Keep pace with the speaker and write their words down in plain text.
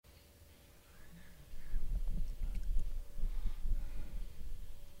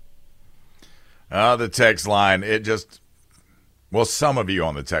The text line, well, some of you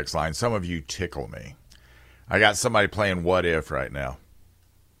on the text line, some of you tickle me. I got somebody playing What If right now.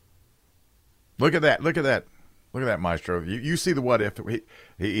 Look at that. Look at that, Maestro. You see the What If.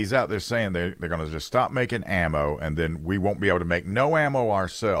 He's out there saying they're going to just stop making ammo, and then we won't be able to make no ammo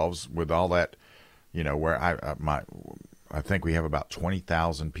ourselves with all that, where I think we have about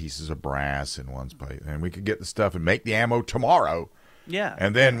 20,000 pieces of brass in one place, and we could get the stuff and make the ammo tomorrow. Yeah.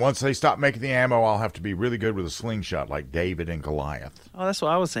 And then once they stop making the ammo, I'll have to be really good with a slingshot like David and Goliath. Oh, that's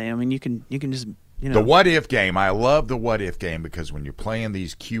what I was saying. I mean, you can just, The What If game. I love the What If game because when you're playing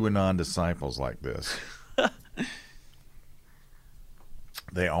these QAnon disciples like this,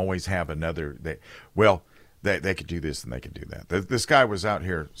 they always have another. They could do this and they could do that. This guy was out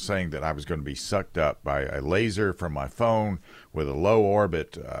here saying that I was going to be sucked up by a laser from my phone with a low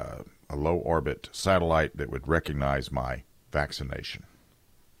orbit satellite that would recognize my vaccination.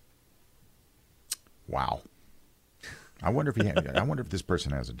 Wow. I wonder if this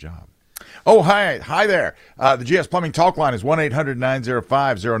person has a job. Oh, hi there. The GS Plumbing talk line is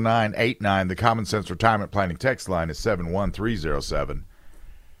 1-800-905-0989. The Common Sense Retirement Planning text line is 71307.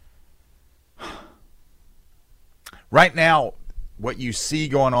 Right now, what you see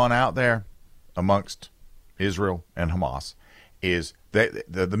going on out there amongst Israel and Hamas is that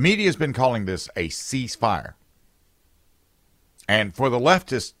the media has been calling this a ceasefire. And for the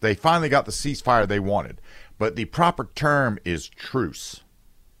leftists, they finally got the ceasefire they wanted. But the proper term is truce.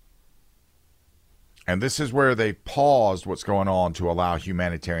 And this is where they paused what's going on to allow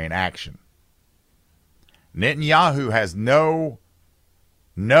humanitarian action. Netanyahu has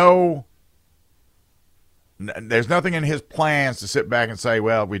there's nothing in his plans to sit back and say,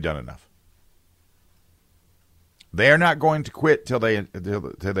 well, we've done enough. They are not going to quit till they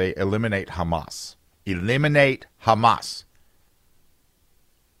eliminate Hamas. Eliminate Hamas.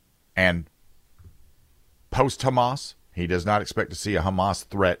 And post-Hamas, he does not expect to see a Hamas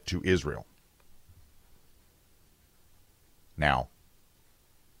threat to Israel. Now,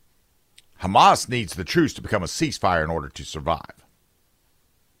 Hamas needs the truce to become a ceasefire in order to survive.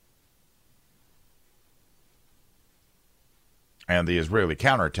 And the Israeli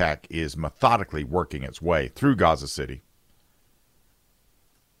counterattack is methodically working its way through Gaza City.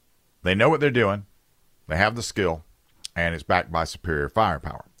 They know what they're doing. They have the skill, and it's backed by superior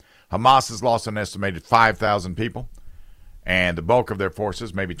firepower. Hamas has lost an estimated 5,000 people, and the bulk of their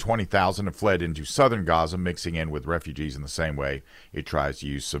forces, maybe 20,000, have fled into southern Gaza, mixing in with refugees in the same way it tries to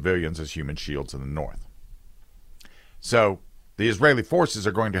use civilians as human shields in the north. So the Israeli forces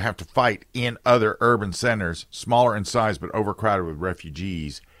are going to have to fight in other urban centers, smaller in size but overcrowded with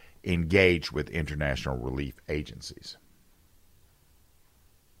refugees, engaged with international relief agencies.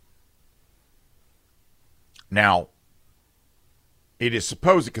 Now, it is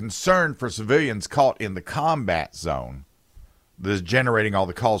supposed a concern for civilians caught in the combat zone that is generating all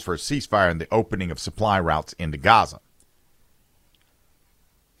the calls for a ceasefire and the opening of supply routes into Gaza.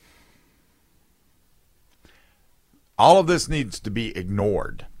 All of this needs to be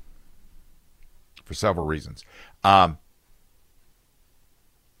ignored for several reasons. One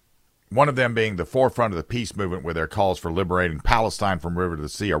of them being the forefront of the peace movement, where their calls for liberating Palestine from river to the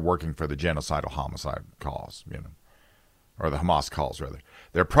sea are working for the genocidal homicide cause, or the Hamas cause, rather.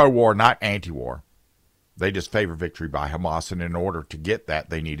 They're pro-war, not anti-war. They just favor victory by Hamas, and in order to get that,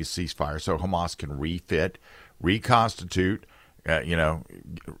 they need a ceasefire so Hamas can refit, reconstitute,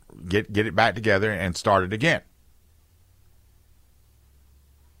 get it back together and start it again.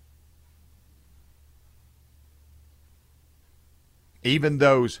 Even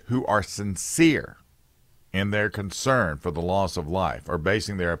those who are sincere in their concern for the loss of life are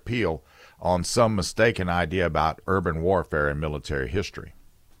basing their appeal on some mistaken idea about urban warfare and military history.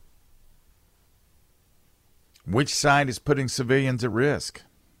 Which side is putting civilians at risk?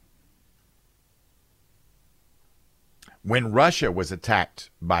 When Russia was attacked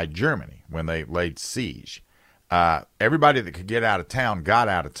by Germany, when they laid siege, everybody that could get out of town got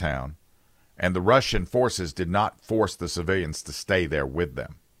out of town, and the Russian forces did not force the civilians to stay there with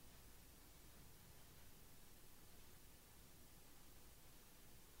them.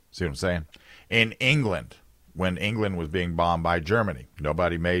 See what I'm saying? In England, when England was being bombed by Germany,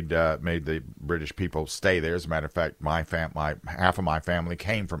 nobody made the British people stay there. As a matter of fact, half of my family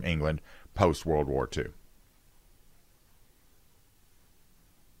came from England post World War II.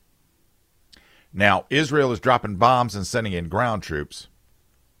 Now, Israel is dropping bombs and sending in ground troops,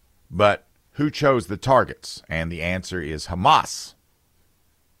 but who chose the targets? And the answer is Hamas,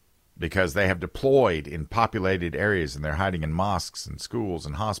 because they have deployed in populated areas, and they're hiding in mosques and schools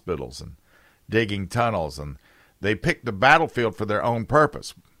and hospitals and digging tunnels, and they picked the battlefield for their own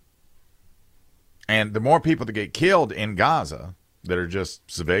purpose. And the more people that get killed in Gaza that are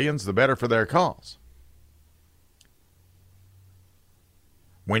just civilians, the better for their cause.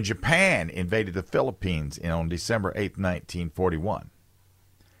 When Japan invaded the Philippines on December 8, 1941,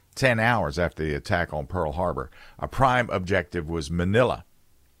 10 hours after the attack on Pearl Harbor, a prime objective was Manila.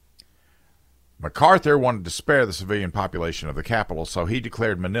 MacArthur wanted to spare the civilian population of the capital, so he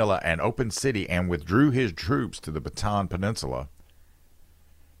declared Manila an open city and withdrew his troops to the Bataan Peninsula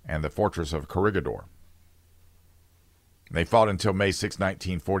and the fortress of Corregidor. They fought until May 6,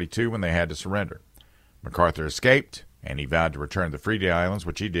 1942, when they had to surrender. MacArthur escaped, and he vowed to return to the Frady Islands,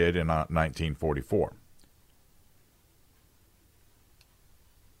 which he did in 1944.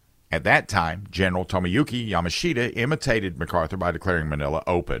 At that time, General Tomoyuki Yamashita imitated MacArthur by declaring Manila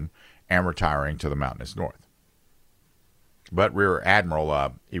open and retiring to the mountainous north. But Rear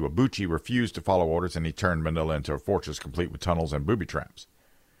Admiral Iwabuchi refused to follow orders, and he turned Manila into a fortress complete with tunnels and booby traps.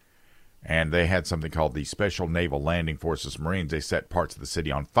 And they had something called the Special Naval Landing Forces Marines. They set parts of the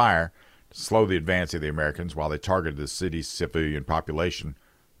city on fire to slow the advance of the Americans while they targeted the city's civilian population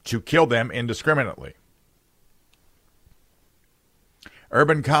to kill them indiscriminately.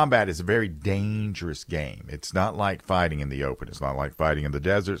 Urban combat is a very dangerous game. It's not like fighting in the open. It's not like fighting in the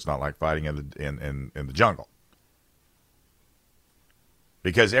desert. It's not like fighting in the jungle.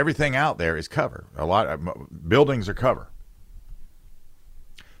 Because everything out there is cover. A lot of buildings are cover.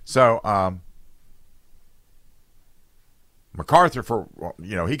 So MacArthur,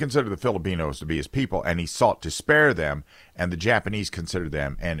 he considered the Filipinos to be his people, and he sought to spare them, and the Japanese considered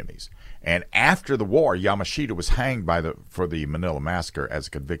them enemies. And after the war, Yamashita was hanged for the Manila Massacre as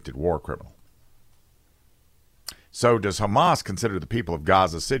a convicted war criminal. So does Hamas consider the people of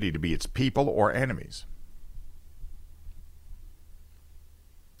Gaza City to be its people or enemies?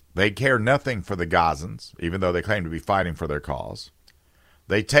 They care nothing for the Gazans, even though they claim to be fighting for their cause.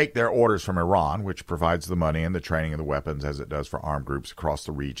 They take their orders from Iran, which provides the money and the training of the weapons, as it does for armed groups across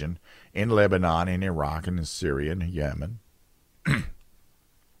the region, in Lebanon, in Iraq, and in Syria, and Yemen.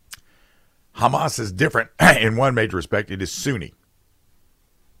 Hamas is different in one major respect. It is Sunni.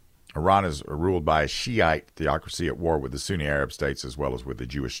 Iran is ruled by a Shiite theocracy at war with the Sunni Arab states as well as with the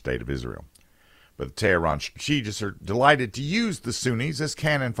Jewish state of Israel. But the Tehran Shiites are delighted to use the Sunnis as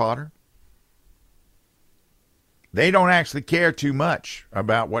cannon fodder. They don't actually care too much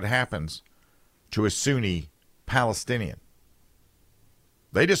about what happens to a Sunni Palestinian.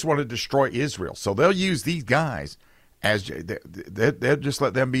 They just want to destroy Israel. So they'll use these guys as they'll just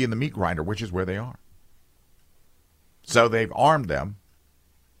let them be in the meat grinder, which is where they are. So they've armed them,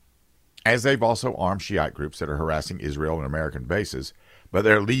 as they've also armed Shiite groups that are harassing Israel and American bases, but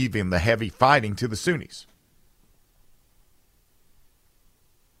they're leaving the heavy fighting to the Sunnis.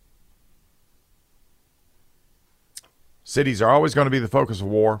 Cities are always going to be the focus of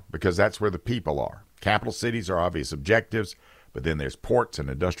war because that's where the people are. Capital cities are obvious objectives, but then there's ports and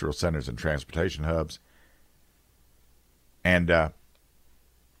industrial centers and transportation hubs. And,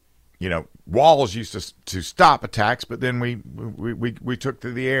 walls used to stop attacks, but then we took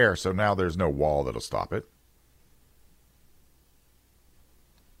to the air, so now there's no wall that'll stop it.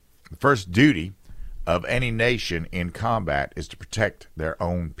 The first duty of any nation in combat is to protect their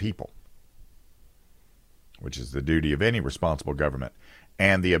own people, which is the duty of any responsible government.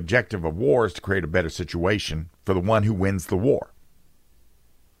 And the objective of war is to create a better situation for the one who wins the war.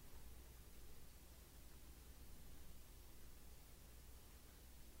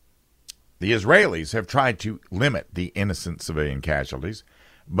 The Israelis have tried to limit the innocent civilian casualties,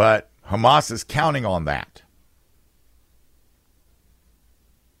 but Hamas is counting on that.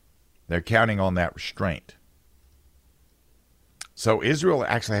 They're counting on that restraint. So Israel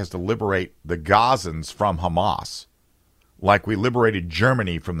actually has to liberate the Gazans from Hamas, like we liberated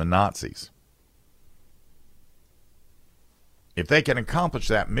Germany from the Nazis. If they can accomplish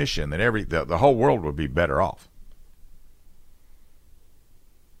that mission, then the whole world would be better off.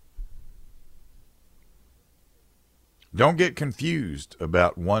 Don't get confused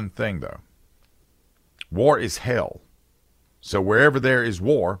about one thing, though. War is hell. So wherever there is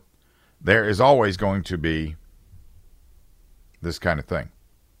war, there is always going to be this kind of thing.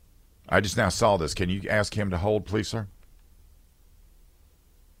 I just now saw this. Can you ask him to hold, please, sir?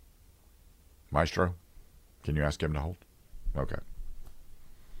 Maestro, can you ask him to hold? Okay.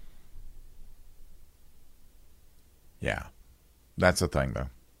 Yeah, that's the thing, though.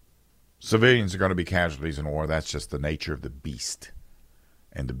 Civilians are going to be casualties in war. That's just the nature of the beast.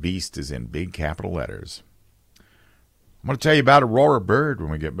 And the beast is in big capital letters. I'm going to tell you about Aurora Bird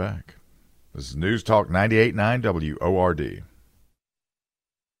when we get back. This is News Talk 98.9 WORD.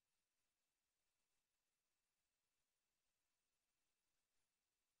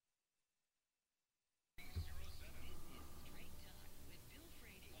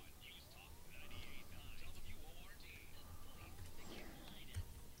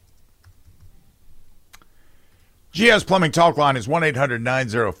 GS Plumbing Talk Line is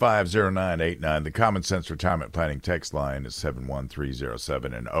 1-800-905-0989. The Common Sense Retirement Planning text line is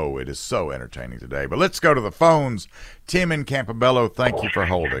 71307. And oh, it is so entertaining today. But let's go to the phones. Tim in Campobello, thank you for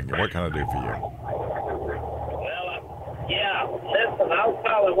holding. What can I do for you? Well, yeah, listen, I was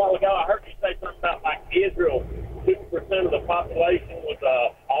calling a while ago. I heard you say something about like Israel. 2% of the population was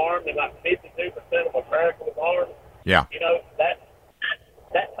armed, and like 52% of America was armed. Yeah. You know, that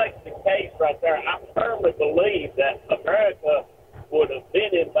takes the case right there. I firmly believe that America would have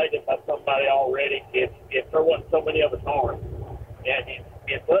been invaded by somebody already if there wasn't so many of us armed. And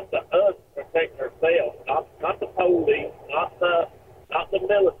it's up to us to protect ourselves, not the police, not the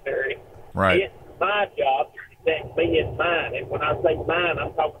military. Right. It's my job to protect me and mine. And when I say mine,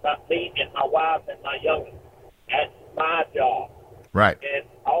 I'm talking about me and my wife and my youngest. That's my job. Right. And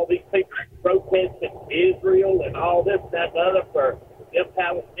all these people protesting Israel and all this, that, and the other for them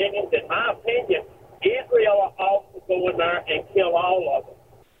Palestinians, in my opinion, Israel ought to go in there and kill all of them.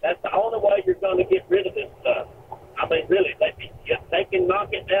 That's the only way you're going to get rid of this stuff. I mean, really, they can knock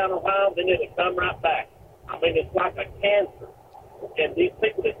it down a while, then it'll come right back. I mean, it's like a cancer. And these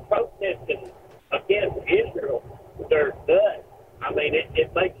people that's protesting against Israel, they're nuts. I mean,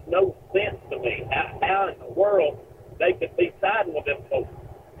 it makes no sense to me how in the world they could be siding with them folks.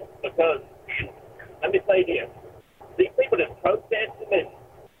 Because, let me say this, these people that's protesting and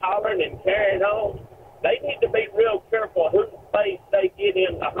hollering and carrying on, they need to be real careful whose face they get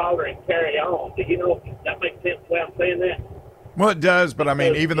in to holler and carry on. Do you know if that makes sense the way I'm saying that? Well, it does, but I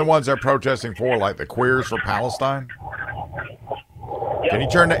mean, even the ones they're protesting for, like the queers for Palestine. Yep. Can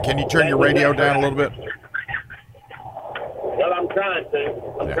you turn your radio down a little bit? Well, I'm trying to.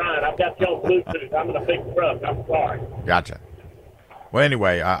 I'm trying. I've got you on Bluetooth. I'm in a big truck. I'm sorry. Gotcha. Well,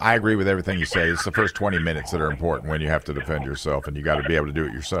 anyway, I agree with everything you say. It's the first 20 minutes that are important when you have to defend yourself, and you got to be able to do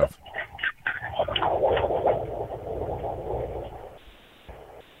it yourself.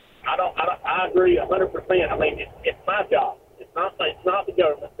 I agree 100%. I mean, it's my job. It's not the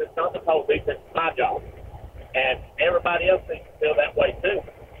government. It's not the police. It's my job. And everybody else needs to feel that way, too.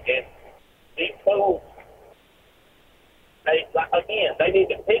 And these fools, they need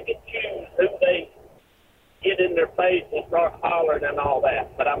to pick and choose who they get in their face and start hollering and all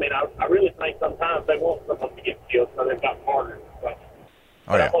that. But, I mean, I really think sometimes they want someone to get killed, so they've got martyrs. But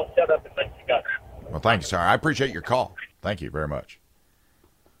I'm going to shut up and let you go. Well, thank you, sir. I appreciate your call. Thank you very much.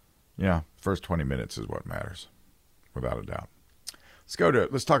 Yeah, first 20 minutes is what matters, without a doubt.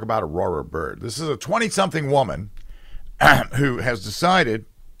 Let's talk about Aurora Bird. This is a 20-something woman who has decided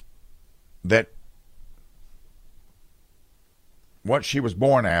that what she was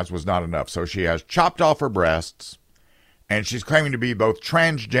born as was not enough. So she has chopped off her breasts, and she's claiming to be both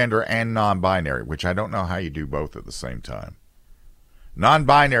transgender and non-binary, which I don't know how you do both at the same time.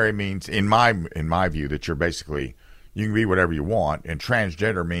 Non-binary means, in my view, that you're basically, you can be whatever you want, and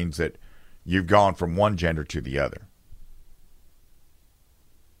transgender means that you've gone from one gender to the other.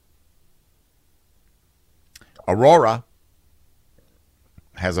 Aurora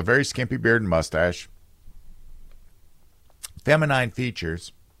has a very skimpy beard and mustache, feminine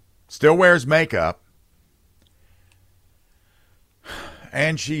features, still wears makeup,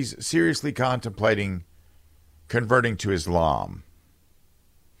 and she's seriously contemplating converting to Islam.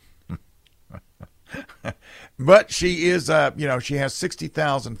 But she is, she has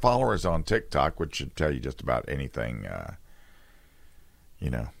 60,000 followers on TikTok, which should tell you just about anything,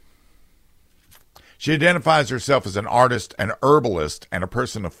 She identifies herself as an artist, an herbalist, and a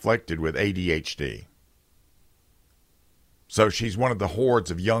person afflicted with ADHD. So she's one of the hordes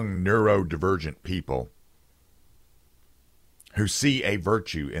of young neurodivergent people who see a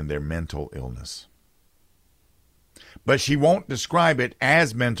virtue in their mental illness. But she won't describe it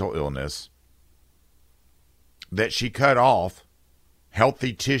as mental illness, that she cut off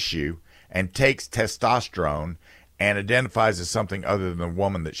healthy tissue and takes testosterone and identifies as something other than the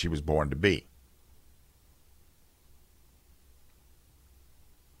woman that she was born to be.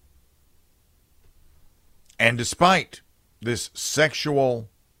 And despite this sexual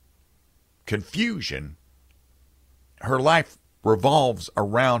confusion, her life revolves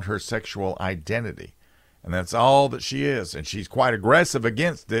around her sexual identity. And that's all that she is. And she's quite aggressive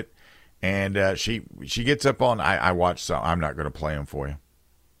against it. And she gets up on, I watch some, I'm not going to play them for you.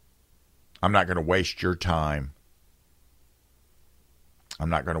 I'm not going to waste your time.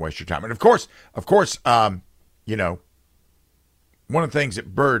 I'm not going to waste your time. And of course, one of the things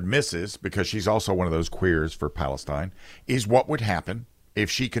that Bird misses, because she's also one of those queers for Palestine, is what would happen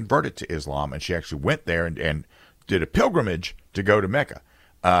if she converted to Islam and she actually went there and did a pilgrimage to go to Mecca.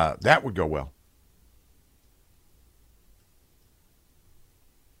 That would go well.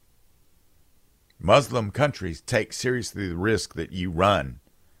 Muslim countries take seriously the risk that you run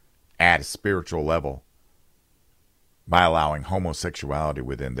at a spiritual level by allowing homosexuality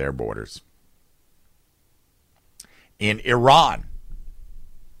within their borders. In Iran,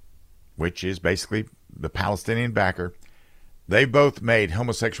 which is basically the Palestinian backer, they both made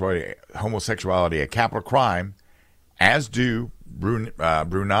homosexuality a capital crime, as do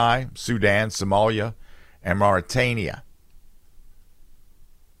Brunei, Sudan, Somalia, and Mauritania.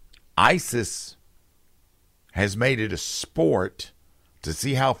 ISIS has made it a sport to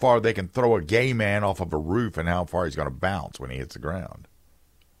see how far they can throw a gay man off of a roof and how far he's going to bounce when he hits the ground.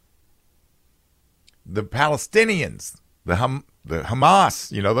 The Palestinians, the Hamas,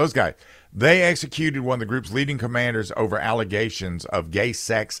 those guys, they executed one of the group's leading commanders over allegations of gay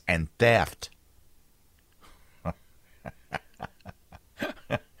sex and theft.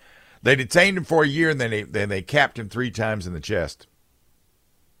 They detained him for a year, and then they capped him 3 times in the chest.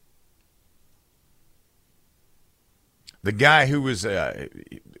 The guy who was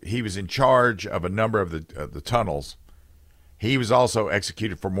he was in charge of a number of the tunnels. He was also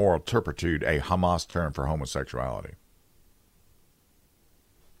executed for moral turpitude, a Hamas term for homosexuality.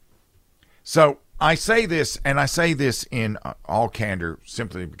 So I say this, and I say this in all candor,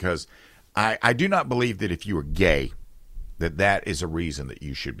 simply because I do not believe that if you are gay, that is a reason that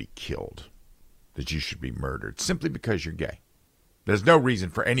you should be killed, that you should be murdered, simply because you're gay. There's no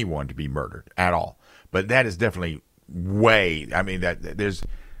reason for anyone to be murdered at all. But that is definitely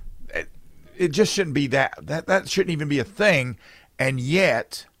it just shouldn't be that shouldn't even be a thing. And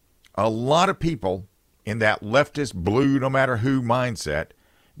yet a lot of people in that leftist blue, no matter who mindset,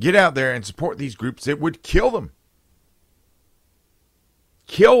 get out there and support these groups that would kill them.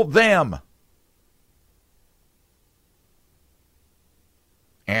 Kill them.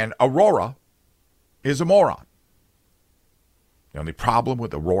 And Aurora is a moron. The only problem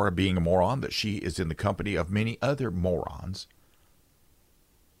with Aurora being a moron, that she is in the company of many other morons.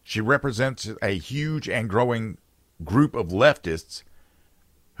 She represents a huge and growing group of leftists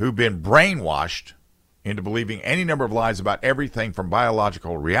who've been brainwashed into believing any number of lies about everything from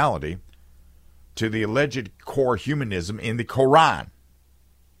biological reality to the alleged core humanism in the Quran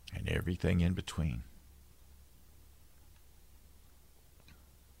and everything in between.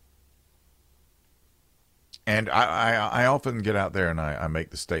 And I often get out there and I make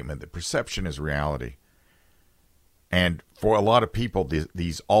the statement that perception is reality. And for a lot of people,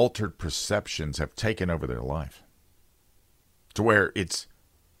 these altered perceptions have taken over their life, to where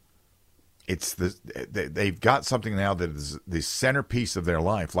they've got something now that is the centerpiece of their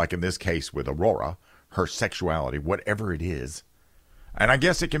life, like in this case with Aurora, her sexuality, whatever it is. And I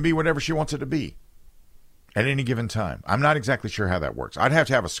guess it can be whatever she wants it to be at any given time. I'm not exactly sure how that works. I'd have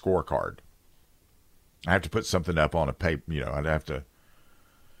to have a scorecard. I have to put something up on a paper, I'd have to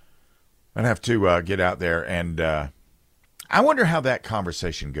get out there and I wonder how that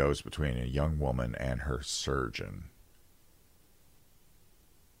conversation goes between a young woman and her surgeon.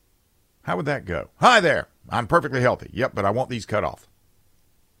 How would that go? Hi there. I'm perfectly healthy. Yep, but I want these cut off.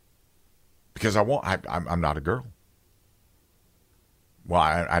 Because I'm not a girl. Well,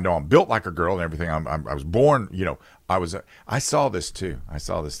 I know I'm built like a girl and everything. I was born, I saw this too. I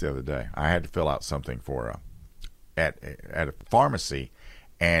saw this the other day. I had to fill out something for at a pharmacy,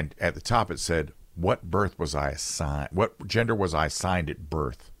 and at the top it said, what gender was I assigned at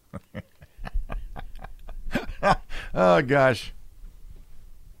birth? Oh gosh.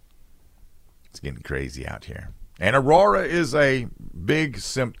 It's getting crazy out here. And Aurora is a big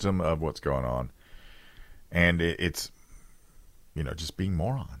symptom of what's going on. And it's just being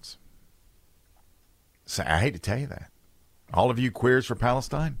morons. So I hate to tell you that. All of you queers for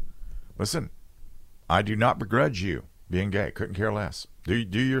Palestine, listen, I do not begrudge you being gay. Couldn't care less. Do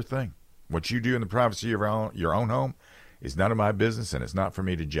your thing. What you do in the privacy of your own home is none of my business, and it's not for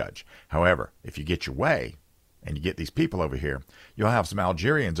me to judge. However, if you get your way and you get these people over here, you'll have some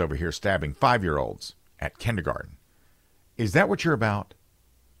Algerians over here stabbing 5-year-olds at kindergarten. Is that what you're about?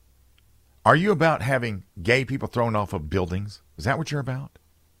 Are you about having gay people thrown off of buildings? Is that what you're about?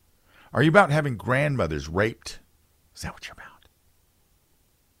 Are you about having grandmothers raped? Is that what you're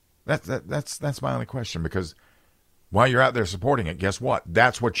about? That's my only question, because while you're out there supporting it, guess what?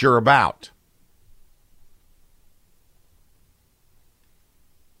 That's what you're about.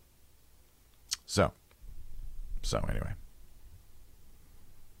 So anyway,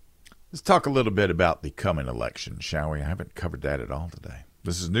 let's talk a little bit about the coming election, shall we? I haven't covered that at all today.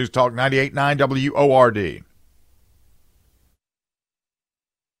 This is News Talk 98.9 WORD.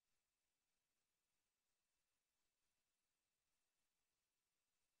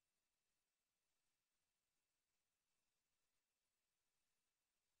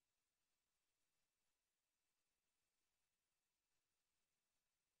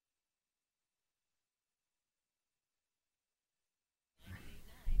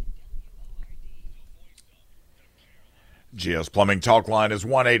 GS Plumbing Talk Line is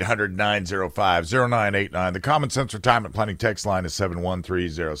 1-800-905-0989. The Common Sense Retirement Planning text line is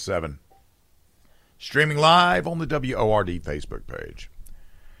 71307. Streaming live on the WORD Facebook page.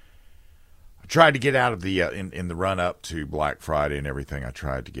 I tried to get out of the, in the run-up to Black Friday and everything, I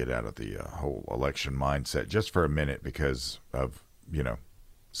tried to get out of the whole election mindset just for a minute because of,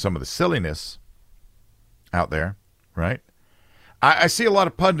 some of the silliness out there, right? I see a lot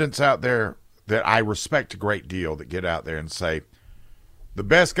of pundits out there that I respect a great deal that get out there and say, the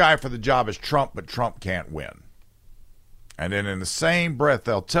best guy for the job is Trump, but Trump can't win. And then in the same breath,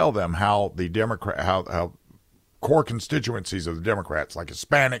 they'll tell them how the how core constituencies of the Democrats, like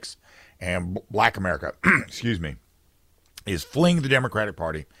Hispanics and Black America, excuse me, is fleeing the Democratic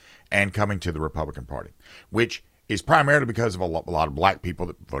Party and coming to the Republican Party, which is primarily because of a lot of black people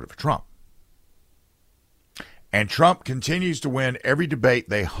that voted for Trump. And Trump continues to win every debate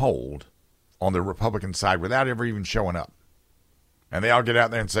they hold on the Republican side without ever even showing up. And they all get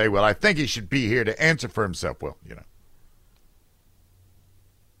out there and say, well, I think he should be here to answer for himself. Well,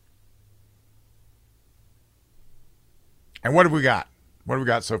 And what have we got? What have we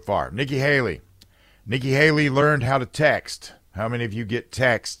got so far? Nikki Haley. Nikki Haley learned how to text. How many of you get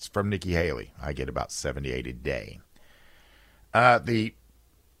texts from Nikki Haley? I get about 78 a day. The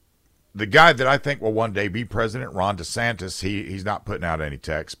guy that I think will one day be president, Ron DeSantis, he's not putting out any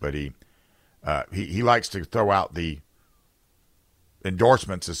texts, but he likes to throw out the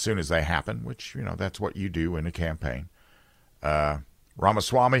endorsements as soon as they happen, which, that's what you do in a campaign.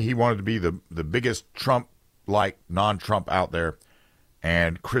 Ramaswamy, he wanted to be the biggest Trump-like non-Trump out there.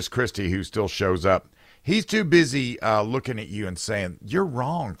 And Chris Christie, who still shows up, he's too busy looking at you and saying, you're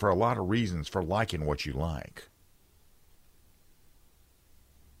wrong for a lot of reasons for liking what you like.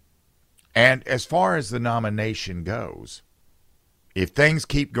 And as far as the nomination goes, if things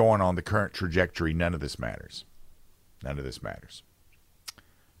keep going on the current trajectory, none of this matters. None of this matters.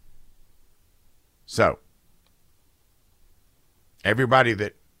 So, everybody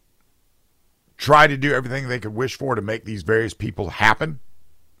that tried to do everything they could wish for to make these various people happen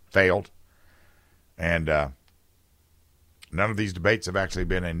failed. And none of these debates have actually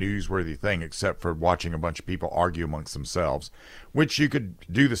been a newsworthy thing except for watching a bunch of people argue amongst themselves, which you could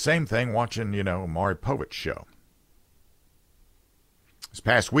do the same thing watching, Maury Povich's show. This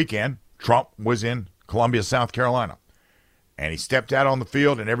past weekend, Trump was in Columbia, South Carolina, and he stepped out on the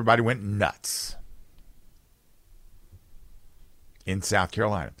field and everybody went nuts in South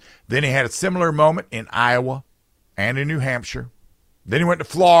Carolina. Then he had a similar moment in Iowa and in New Hampshire. Then he went to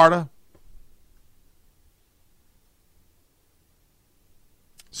Florida.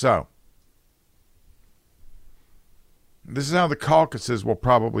 So, this is how the caucuses will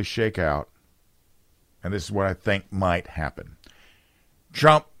probably shake out. And this is what I think might happen.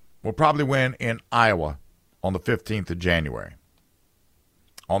 Trump will probably win in Iowa on the 15th of January.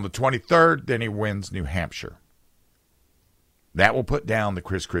 On the 23rd, then he wins New Hampshire. That will put down the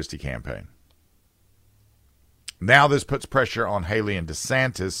Chris Christie campaign. Now this puts pressure on Haley and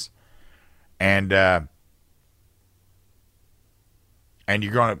DeSantis, and you're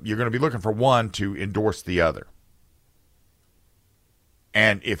gonna be looking for one to endorse the other.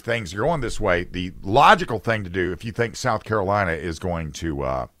 And if things are going this way, the logical thing to do, if you think South Carolina is going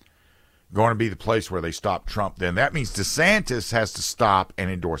to be the place where they stop Trump, then that means DeSantis has to stop and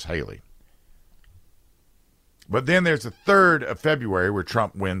endorse Haley. But then there's the 3rd of February where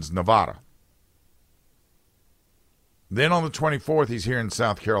Trump wins Nevada. Then on the 24th, he's here in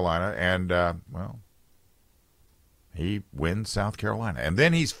South Carolina, and, he wins South Carolina. And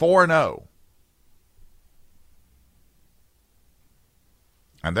then he's 4-0.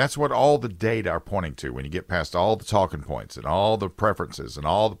 And that's what all the data are pointing to when you get past all the talking points and all the preferences and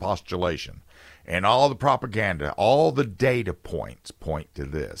all the postulation and all the propaganda. All the data points point to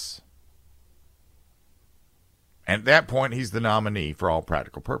this. And at that point, he's the nominee for all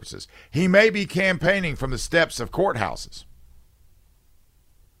practical purposes. He may be campaigning from the steps of courthouses.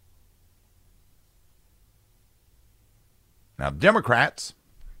 Now, Democrats,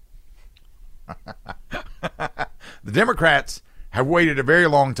 the Democrats have waited a very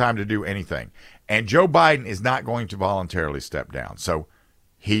long time to do anything. And Joe Biden is not going to voluntarily step down. So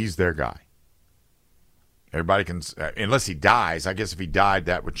he's their guy. Everybody can, unless he dies. I guess if he died,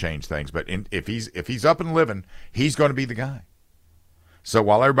 that would change things. But if he's up and living, he's going to be the guy. So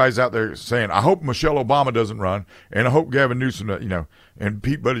while everybody's out there saying, I hope Michelle Obama doesn't run, and I hope Gavin Newsom, and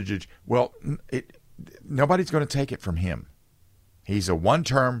Pete Buttigieg, well, nobody's going to take it from him. He's a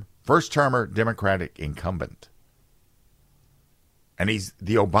one-term, first-termer Democratic incumbent. And he's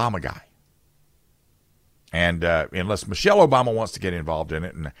the Obama guy. And unless Michelle Obama wants to get involved in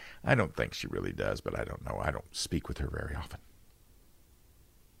it, and I don't think she really does, but I don't know. I don't speak with her very often.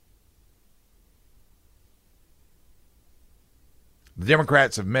 The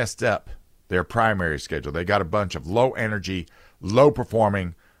Democrats have messed up their primary schedule. They got a bunch of low energy, low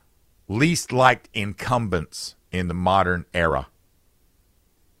performing, least liked incumbents in the modern era.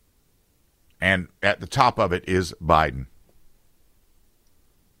 And at the top of it is Biden.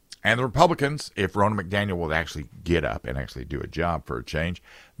 And the Republicans, if Ronna McDaniel will actually get up and actually do a job for a change,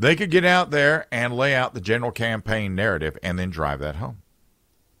 they could get out there and lay out the general campaign narrative and then drive that home.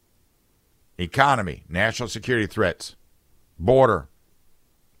 Economy, national security threats, border,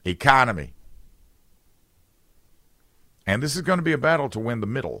 economy. And this is going to be a battle to win the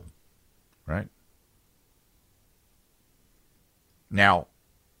middle, right? Now,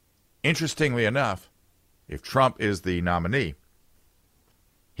 interestingly enough, if Trump is the nominee,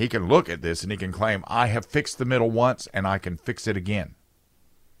 he can look at this and he can claim, I have fixed the middle once and I can fix it again.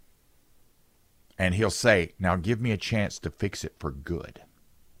 And he'll say, now give me a chance to fix it for good.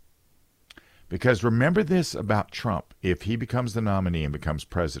 Because remember this about Trump. If he becomes the nominee and becomes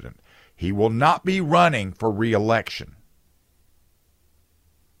president, he will not be running for re-election.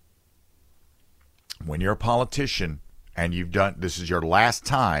 When you're a politician and you've done, this is your last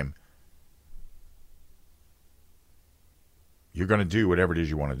time, you're going to do whatever it is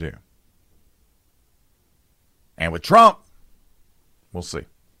you want to do. And with Trump, we'll see.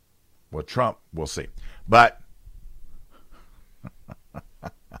 With Trump, we'll see. But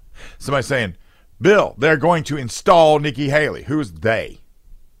somebody's saying, Bill, they're going to install Nikki Haley. Who's they?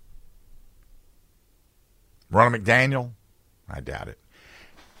 Ronna McDaniel? I doubt it.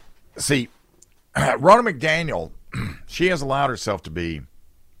 See, Ronna McDaniel, she has allowed herself to be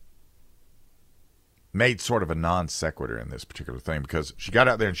made sort of a non sequitur in this particular thing because she got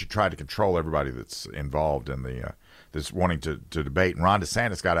out there and she tried to control everybody that's involved in the that's wanting to debate. And Ron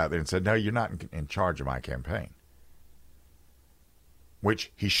DeSantis got out there and said, no, you're not in charge of my campaign.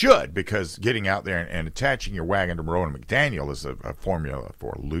 Which he should, because getting out there and attaching your wagon to Ronna McDaniel is a formula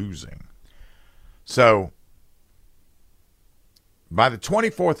for losing. So by the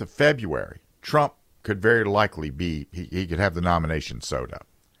 24th of February, Trump could very likely be, he could have the nomination sewed up.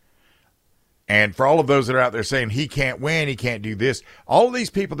 And for all of those that are out there saying he can't win, he can't do this, all of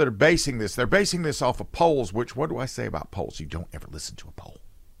these people that are basing this, they're basing this off of polls, which, what do I say about polls? You don't ever listen to a poll.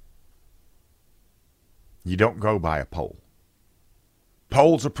 You don't go by a poll.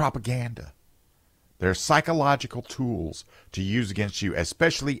 Polls are propaganda. They're psychological tools to use against you,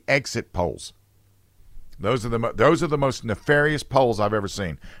 especially exit polls. Those are the most nefarious polls I've ever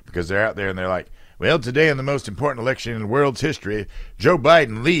seen because they're out there and they're like, well, today in the most important election in the world's history, Joe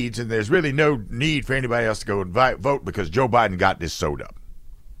Biden leads, and there's really no need for anybody else to go and vote because Joe Biden got this sewed up.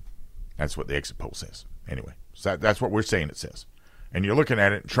 That's what the exit poll says. Anyway, so that's what we're saying it says. And you're looking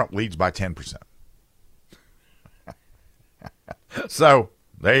at it, and Trump leads by 10%. So,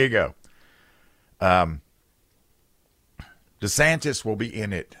 there you go. DeSantis will be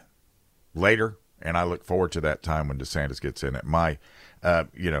in it later, and I look forward to that time when DeSantis gets in it.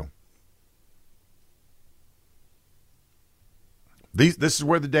 This is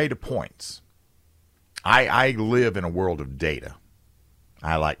where the data points. I live in a world of data.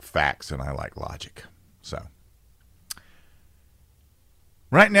 I like facts and I like logic. So,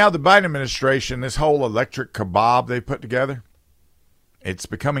 right now, the Biden administration, this whole electric kebab they put together, it's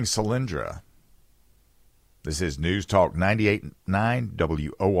becoming Solyndra. This is News Talk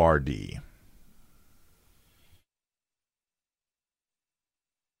 98.9 WORD.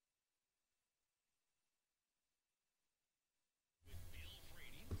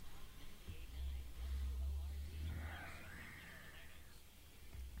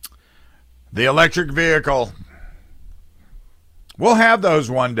 The electric vehicle. We'll have those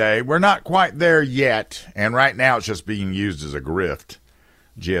one day. We're not quite there yet, and right now it's just being used as a grift.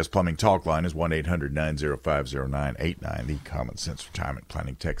 GS Plumbing Talk line is 1-800-905-0989. The Common Sense Retirement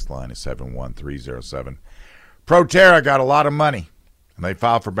Planning text line is 71307. Proterra got a lot of money, and they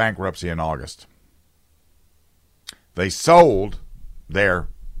filed for bankruptcy in August. They sold their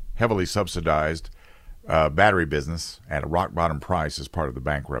heavily subsidized battery business at a rock-bottom price as part of the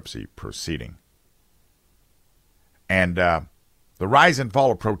bankruptcy proceeding. And the rise and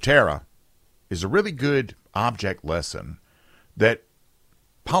fall of Proterra is a really good object lesson that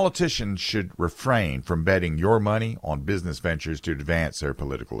politicians should refrain from betting your money on business ventures to advance their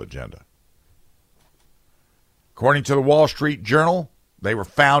political agenda. According to the Wall Street Journal, they were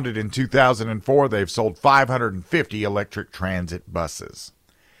founded in 2004. They've sold 550 electric transit buses.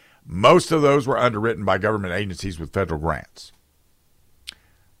 Most of those were underwritten by government agencies with federal grants.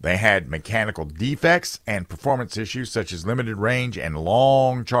 They had mechanical defects and performance issues such as limited range and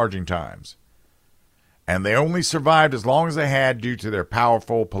long charging times. And they only survived as long as they had due to their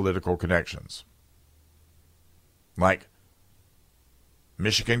powerful political connections. Like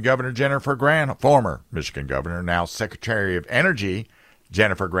Michigan Governor Jennifer Granholm, former Michigan Governor, now Secretary of Energy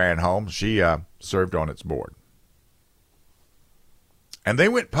Jennifer Granholm, she served on its board. And they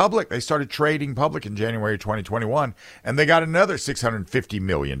went public. They started trading public in January 2021, and they got another $650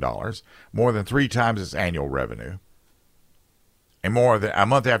 million, more than 3 times its annual revenue. And more than a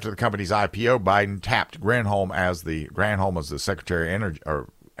month after the company's IPO, Biden tapped Granholm as the Secretary of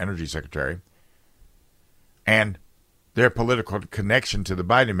Energy Secretary. And their political connection to the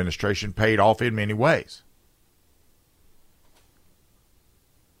Biden administration paid off in many ways.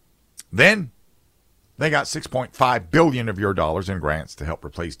 Then they got $6.5 billion of your dollars in grants to help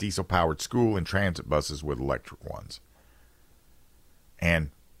replace diesel-powered school and transit buses with electric ones.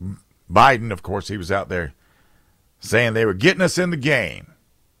 And Biden, of course, he was out there saying they were getting us in the game.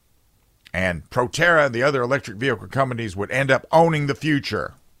 And Proterra and the other electric vehicle companies would end up owning the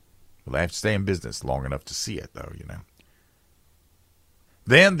future. Well, they have to stay in business long enough to see it, though, you know.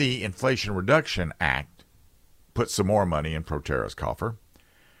 Then the Inflation Reduction Act put some more money in Proterra's coffer.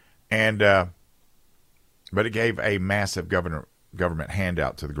 And but it gave a massive government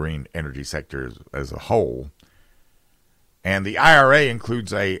handout to the green energy sector as a whole. And the IRA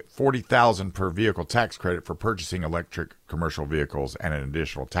includes a $40,000 per vehicle tax credit for purchasing electric commercial vehicles and an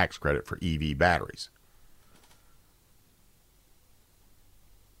additional tax credit for EV batteries.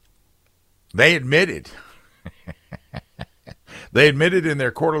 They admitted in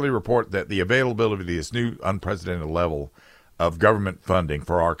their quarterly report that the availability of this new unprecedented level of government funding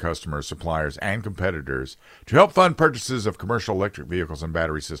for our customers, suppliers, and competitors to help fund purchases of commercial electric vehicles and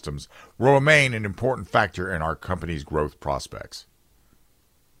battery systems will remain an important factor in our company's growth prospects.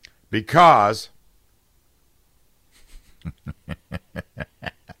 Because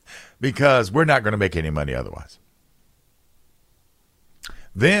we're not going to make any money otherwise.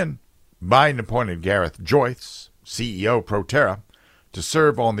 Then Biden appointed Gareth Joyce, CEO of Proterra, to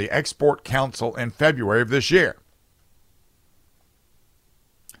serve on the Export Council in February of this year.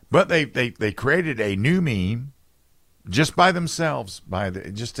 But they created a new meme just by themselves,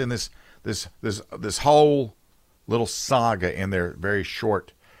 just in this whole little saga in their very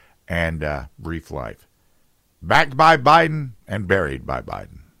short and brief life. Backed by Biden and buried by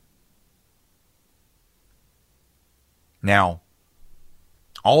Biden. Now,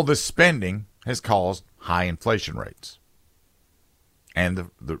 all this spending has caused high inflation rates. And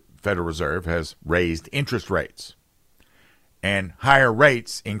the Federal Reserve has raised interest rates. And higher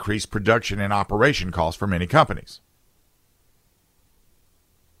rates increase production and operation costs for many companies.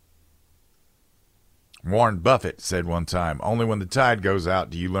 Warren Buffett said one time, only when the tide goes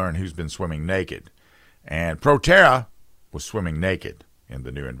out do you learn who's been swimming naked. And Proterra was swimming naked in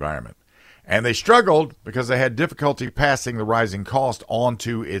the new environment. And they struggled because they had difficulty passing the rising cost on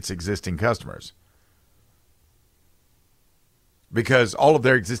to its existing customers. Because all of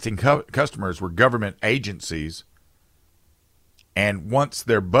their existing customers were government agencies. And once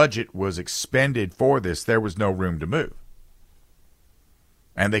their budget was expended for this, there was no room to move.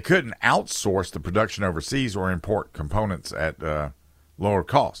 And they couldn't outsource the production overseas or import components at lower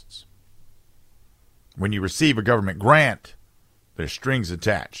costs. When you receive a government grant, there's strings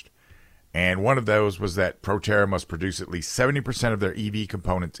attached. And one of those was that Proterra must produce at least 70% of their EV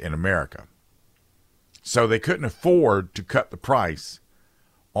components in America. So they couldn't afford to cut the price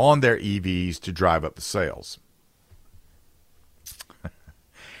on their EVs to drive up the sales.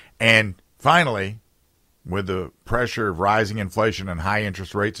 And finally, with the pressure of rising inflation and high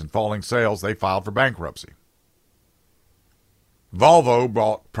interest rates and falling sales, they filed for bankruptcy. Volvo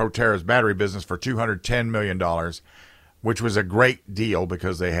bought Proterra's battery business for $210 million, which was a great deal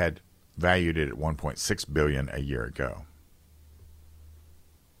because they had valued it at $1.6 billion a year ago.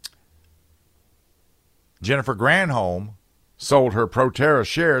 Jennifer Granholm sold her Proterra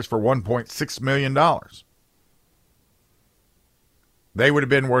shares for $1.6 million. They would have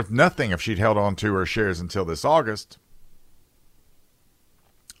been worth nothing if she'd held on to her shares until this August.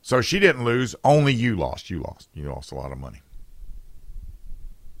 So she didn't lose, only you lost. You lost a lot of money.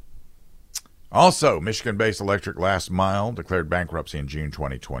 Also, Michigan-based Electric Last Mile declared bankruptcy in June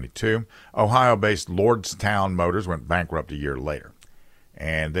 2022. Ohio-based Lordstown Motors went bankrupt a year later.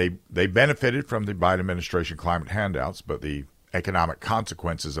 And they benefited from the Biden administration climate handouts, but the economic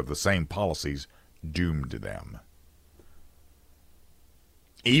consequences of the same policies doomed them.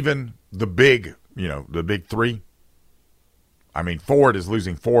 Even the big three, I mean, Ford is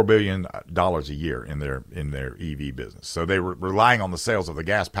losing $4 billion a year in their EV business. So they were relying on the sales of the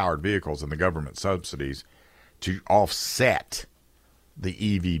gas-powered vehicles and the government subsidies to offset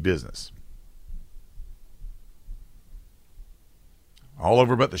the EV business. All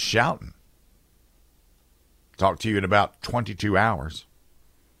over but the shouting. Talk to you in about 22 hours.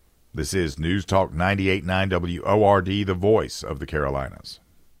 This is News Talk 98.9 WORD, the voice of the Carolinas.